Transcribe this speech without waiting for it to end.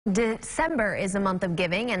December is a month of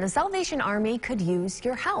giving, and the Salvation Army could use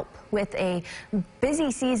your help. With a busy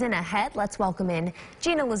season ahead, let's welcome in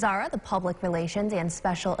Gina Lazara, the Public Relations and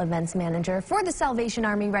Special Events Manager for the Salvation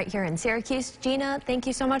Army right here in Syracuse. Gina, thank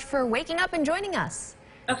you so much for waking up and joining us.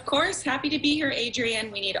 Of course, happy to be here, Adrienne.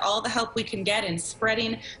 We need all the help we can get in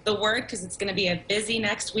spreading the word because it's going to be a busy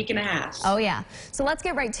next week and a half. Oh, yeah. So let's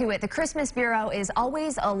get right to it. The Christmas Bureau is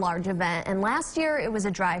always a large event, and last year it was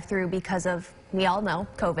a drive-through because of, we all know,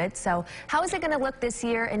 COVID. So how is it going to look this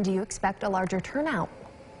year, and do you expect a larger turnout?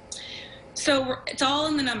 So it's all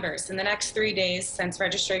in the numbers in the next 3 days since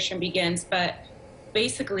registration begins, but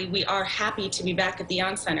basically we are happy to be back at the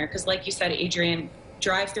On-Center because, like you said, Adrienne,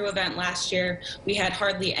 drive-through event last year. We had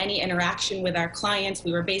hardly any interaction with our clients.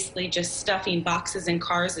 We were basically just stuffing boxes in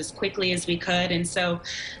cars as quickly as we could. And so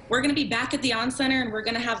we're going to be back at the On-Center, and we're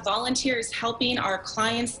going to have volunteers helping our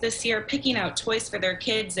clients this year, picking out toys for their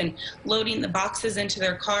kids and loading the boxes into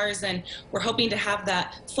their cars. And we're hoping to have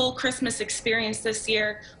that full Christmas experience this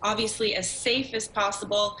year, obviously as safe as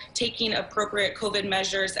possible, taking appropriate COVID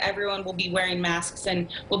measures. Everyone will be wearing masks,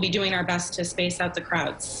 and we'll be doing our best to space out the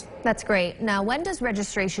crowds. That's great. Now, when does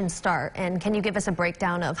registration start, and can you give us a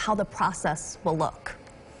breakdown of how the process will look?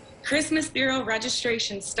 Christmas Bureau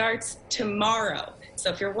registration starts tomorrow. So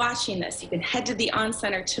if you're watching this, you can head to the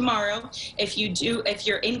On-Center tomorrow. If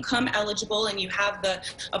you're income eligible and you have the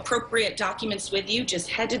appropriate documents with you, just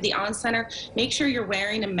head to the On-Center. Make sure you're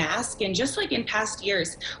wearing a mask. And just like in past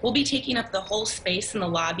years, we'll be taking up the whole space in the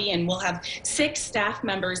lobby, and we'll have 6 staff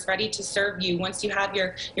members ready to serve you once you have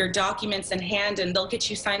your documents in hand, and they'll get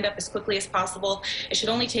you signed up as quickly as possible. It should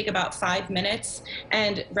only take about 5 minutes,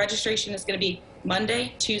 and registration is going to be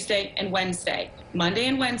Monday, Tuesday, and Wednesday. Monday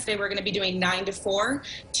and Wednesday, we're going to be doing 9 to 4.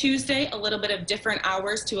 Tuesday, a little bit of different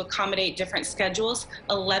hours to accommodate different schedules,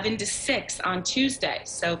 11 to 6 on Tuesday.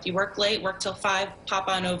 So if you work late, work till 5, pop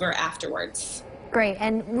on over afterwards. Great.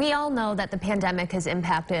 And we all know that the pandemic has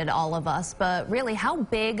impacted all of us, but really, how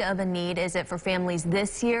big of a need is it for families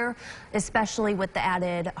this year, especially with the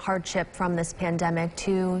added hardship from this pandemic,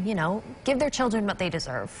 to, give their children what they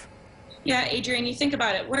deserve? Yeah, Adrienne, you think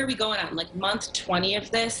about it, what are we going on, like month 20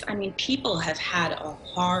 of this? I mean, people have had a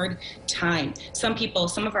hard time. Some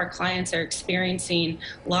of our clients are experiencing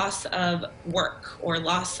loss of work or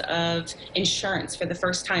loss of insurance for the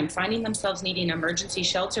first time, finding themselves needing emergency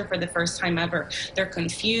shelter for the first time ever. They're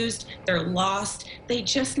confused, they're lost, they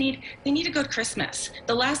need a good Christmas.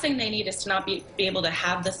 The last thing they need is to not be able to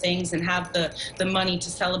have the things and have the money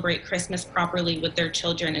to celebrate Christmas properly with their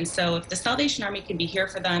children. And so if the Salvation Army can be here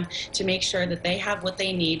for them to make sure that they have what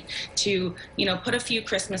they need to, put a few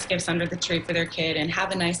Christmas gifts under the tree for their kid and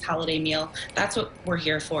have a nice holiday meal, that's what we're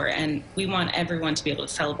here for. And we want everyone to be able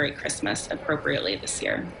to celebrate Christmas appropriately this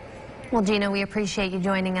year. Well, Gina, we appreciate you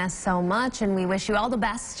joining us so much, and we wish you all the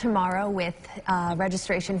best tomorrow with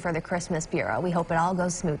registration for the Christmas Bureau. We hope it all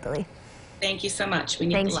goes smoothly. Thank you so much. We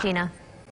need the luck. Thanks, Gina.